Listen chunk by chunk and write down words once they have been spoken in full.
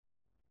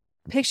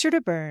Picture to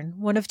Burn,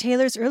 one of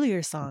Taylor's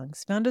earlier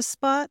songs, found a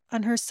spot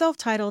on her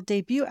self-titled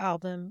debut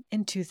album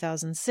in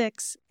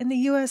 2006 in the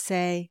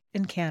USA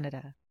and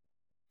Canada.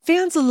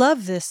 Fans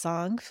love this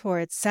song for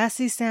its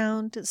sassy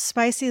sound,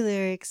 spicy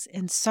lyrics,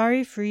 and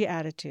sorry-free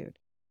attitude.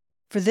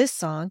 For this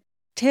song,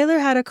 Taylor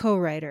had a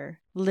co-writer,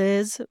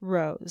 Liz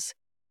Rose.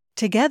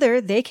 Together,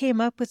 they came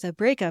up with a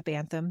breakup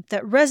anthem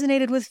that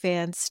resonated with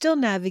fans still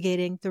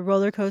navigating the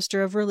roller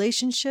coaster of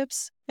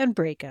relationships and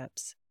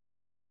breakups.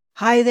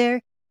 Hi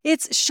there,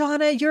 it's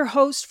Shauna, your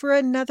host for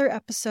another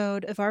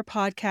episode of our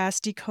podcast,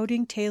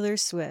 Decoding Taylor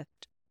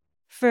Swift.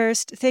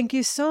 First, thank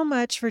you so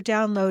much for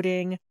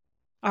downloading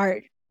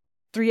our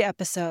 3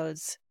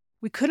 episodes.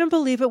 We couldn't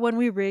believe it when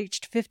we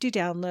reached 50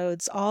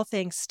 downloads, all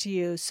thanks to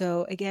you.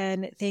 So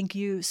again, thank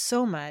you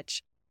so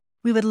much.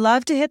 We would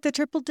love to hit the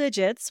triple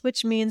digits,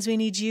 which means we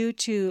need you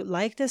to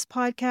like this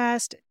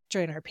podcast,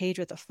 join our page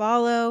with a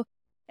follow,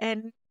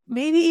 and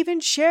maybe even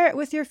share it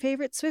with your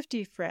favorite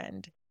Swiftie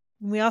friend.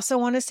 We also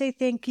want to say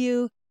thank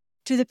you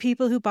to the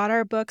people who bought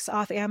our books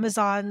off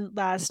Amazon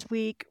last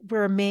week.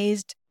 We're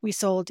amazed we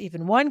sold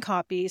even 1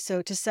 copy,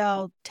 so to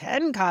sell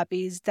 10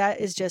 copies, that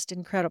is just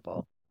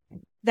incredible.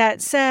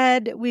 That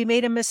said, we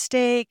made a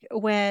mistake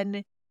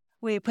when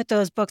we put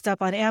those books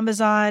up on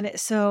Amazon,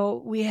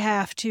 so we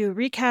have to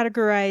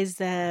recategorize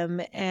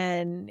them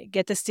and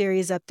get the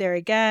series up there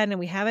again, and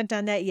we haven't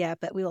done that yet,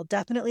 but we will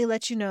definitely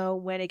let you know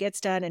when it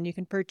gets done and you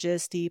can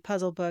purchase the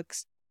puzzle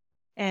books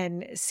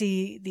and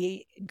see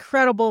the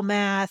incredible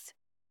math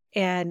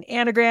and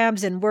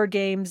anagrams and word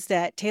games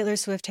that Taylor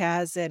Swift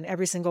has in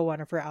every single one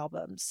of her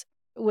albums.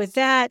 With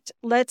that,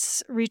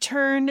 let's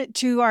return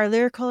to our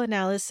lyrical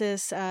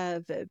analysis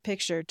of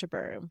Picture to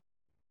Burn.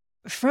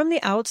 From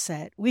the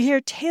outset, we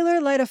hear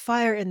Taylor light a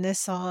fire in this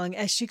song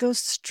as she goes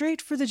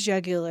straight for the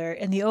jugular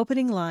in the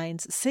opening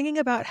lines, singing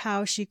about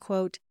how she,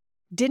 quote,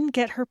 didn't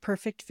get her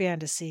perfect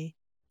fantasy,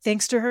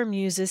 thanks to her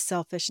muse's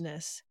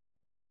selfishness.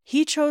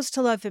 He chose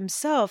to love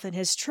himself and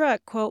his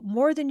truck, quote,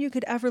 more than you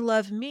could ever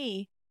love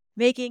me,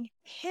 making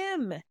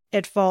him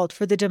at fault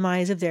for the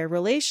demise of their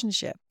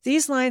relationship.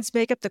 These lines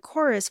make up the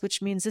chorus,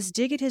 which means this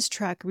dig at his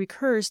truck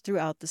recurs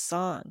throughout the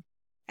song,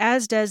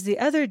 as does the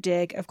other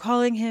dig of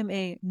calling him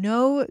a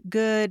no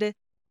good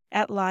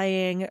at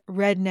lying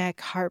redneck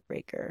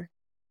heartbreaker.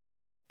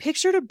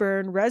 Picture to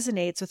Burn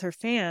resonates with her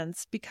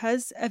fans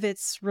because of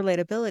its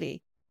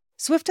relatability.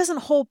 Swift doesn't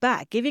hold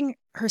back, giving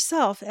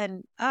herself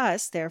and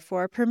us,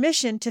 therefore,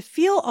 permission to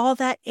feel all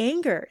that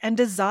anger and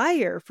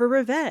desire for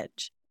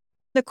revenge.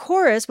 The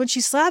chorus, when she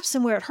slaps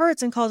him where it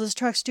hurts and calls his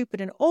truck stupid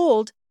and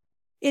old,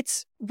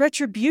 it's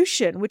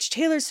retribution, which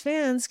Taylor's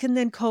fans can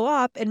then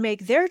co-op and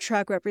make their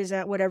truck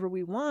represent whatever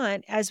we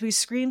want as we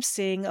scream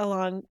sing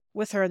along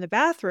with her in the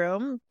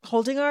bathroom,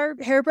 holding our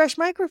hairbrush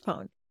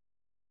microphone.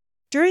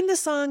 During the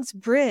song's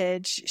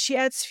bridge, she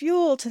adds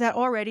fuel to that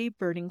already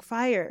burning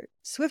fire.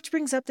 Swift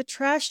brings up the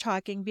trash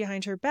talking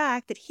behind her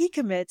back that he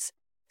commits,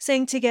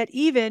 saying to get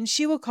even,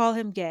 she will call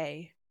him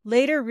gay.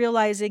 Later,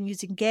 realizing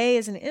using gay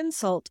as an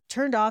insult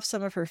turned off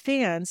some of her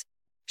fans,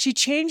 she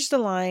changed the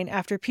line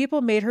after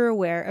people made her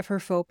aware of her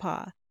faux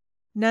pas.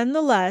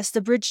 Nonetheless,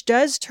 the bridge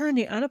does turn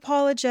the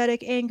unapologetic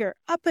anger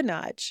up a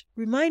notch,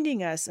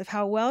 reminding us of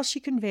how well she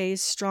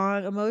conveys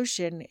strong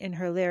emotion in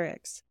her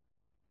lyrics.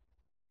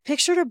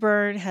 Picture to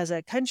Burn has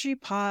a country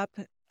pop,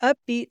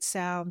 upbeat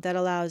sound that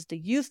allows the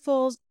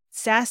youthful,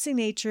 sassy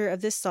nature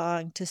of this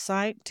song to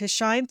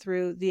shine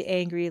through the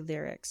angry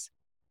lyrics.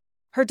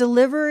 Her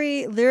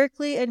delivery,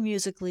 lyrically and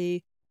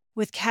musically,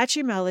 with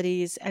catchy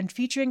melodies and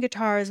featuring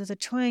guitars with a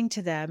twang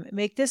to them,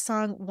 make this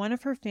song one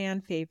of her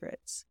fan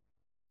favorites.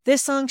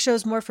 This song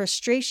shows more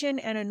frustration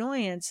and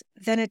annoyance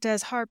than it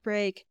does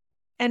heartbreak,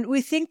 and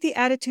we think the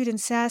attitude and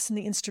sass in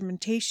the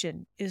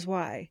instrumentation is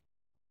why.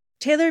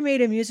 Taylor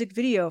made a music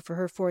video for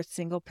her 4th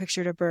single,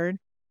 Picture to Burn,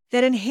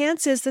 that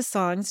enhances the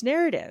song's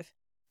narrative.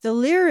 The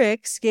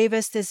lyrics gave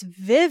us this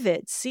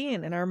vivid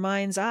scene in our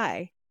mind's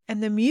eye,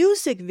 and the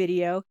music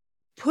video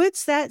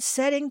puts that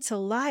setting to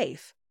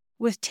life,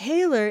 with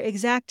Taylor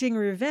exacting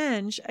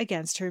revenge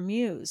against her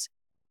muse.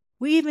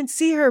 We even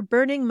see her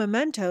burning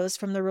mementos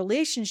from the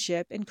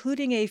relationship,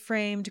 including a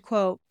framed,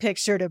 quote,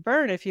 picture to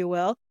burn, if you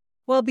will,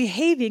 while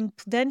behaving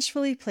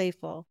vengefully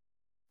playful.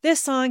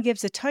 This song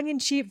gives a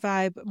tongue-in-cheek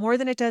vibe more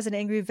than it does an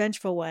angry,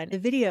 vengeful one. The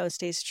video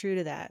stays true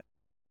to that.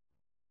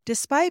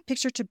 Despite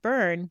Picture to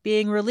Burn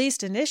being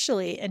released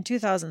initially in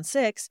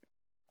 2006,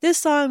 this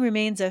song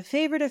remains a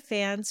favorite of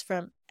fans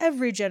from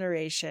every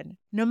generation,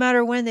 no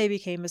matter when they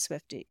became a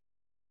Swiftie.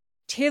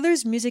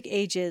 Taylor's music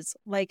ages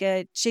like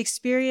a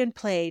Shakespearean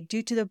play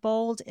due to the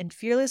bold and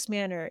fearless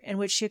manner in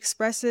which she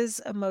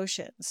expresses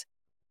emotions.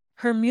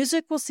 Her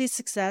music will see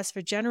success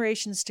for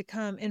generations to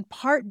come, in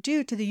part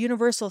due to the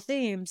universal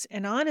themes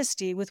and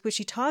honesty with which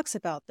she talks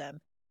about them,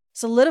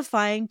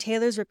 solidifying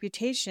Taylor's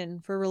reputation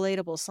for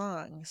relatable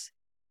songs.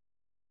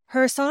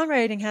 Her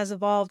songwriting has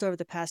evolved over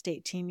the past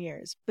 18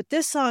 years, but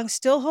this song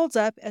still holds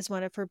up as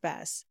one of her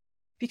best.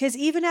 Because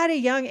even at a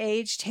young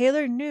age,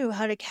 Taylor knew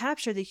how to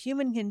capture the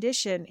human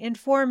condition in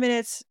 4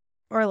 minutes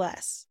or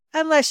less.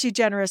 Unless she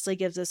generously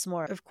gives us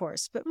more, of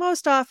course. But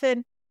most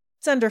often,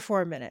 It's under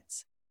 4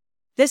 minutes.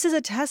 This is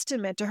a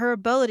testament to her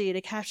ability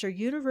to capture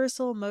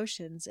universal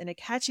emotions in a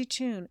catchy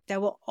tune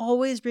that will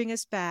always bring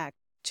us back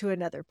to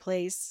another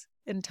place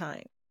and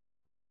time.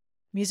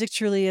 Music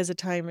truly is a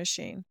time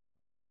machine.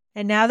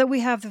 And now that we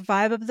have the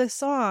vibe of the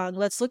song,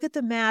 let's look at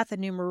the math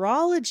and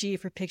numerology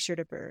for Picture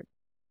to Burn.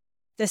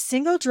 The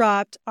single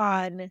dropped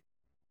on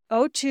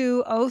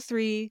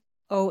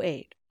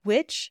 02/03/08,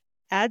 which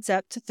adds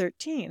up to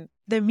 13.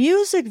 The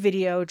music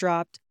video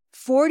dropped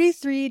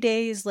 43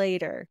 days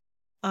later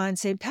on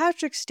St.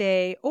 Patrick's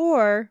Day,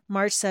 or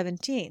March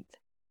 17th.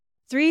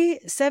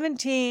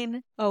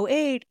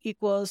 3/17/08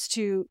 equals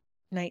to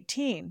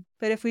 19.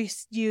 But if we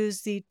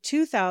use the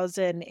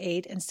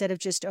 2008 instead of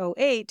just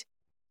 08,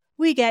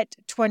 we get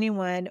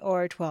 21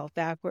 or 12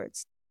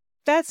 backwards.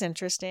 That's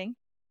interesting.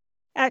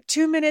 At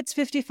 2 minutes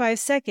 55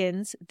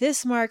 seconds,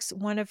 this marks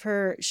one of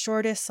her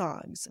shortest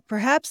songs.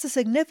 Perhaps the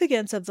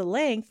significance of the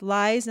length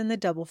lies in the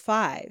double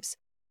fives,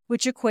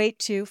 which equate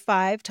to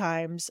 5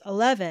 times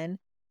 11.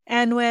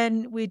 And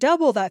when we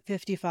double that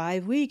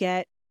 55, we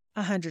get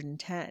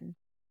 110.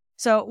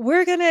 So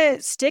we're going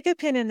to stick a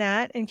pin in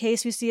that in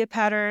case we see a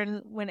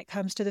pattern when it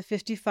comes to the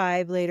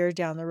 55 later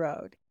down the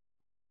road.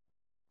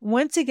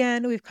 Once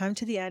again, we've come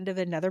to the end of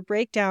another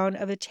breakdown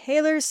of a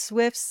Taylor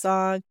Swift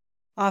song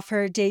off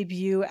her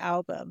debut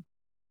album.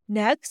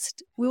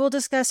 Next, we will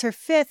discuss her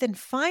fifth and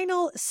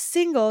final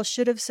single,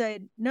 Should Have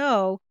Said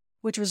No,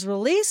 which was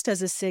released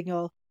as a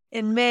single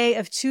in May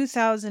of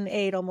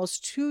 2008,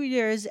 almost 2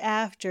 years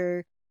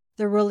after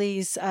the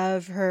release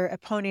of her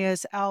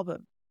eponymous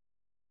album.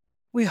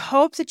 We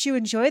hope that you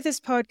enjoy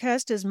this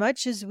podcast as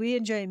much as we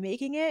enjoy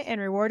making it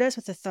and reward us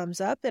with a thumbs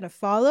up and a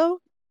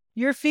follow.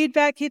 Your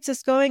feedback keeps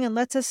us going and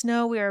lets us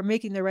know we are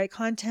making the right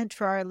content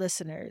for our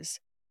listeners.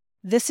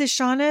 This is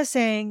Shauna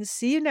saying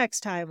see you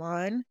next time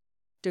on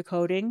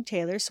Decoding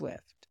Taylor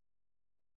Swift.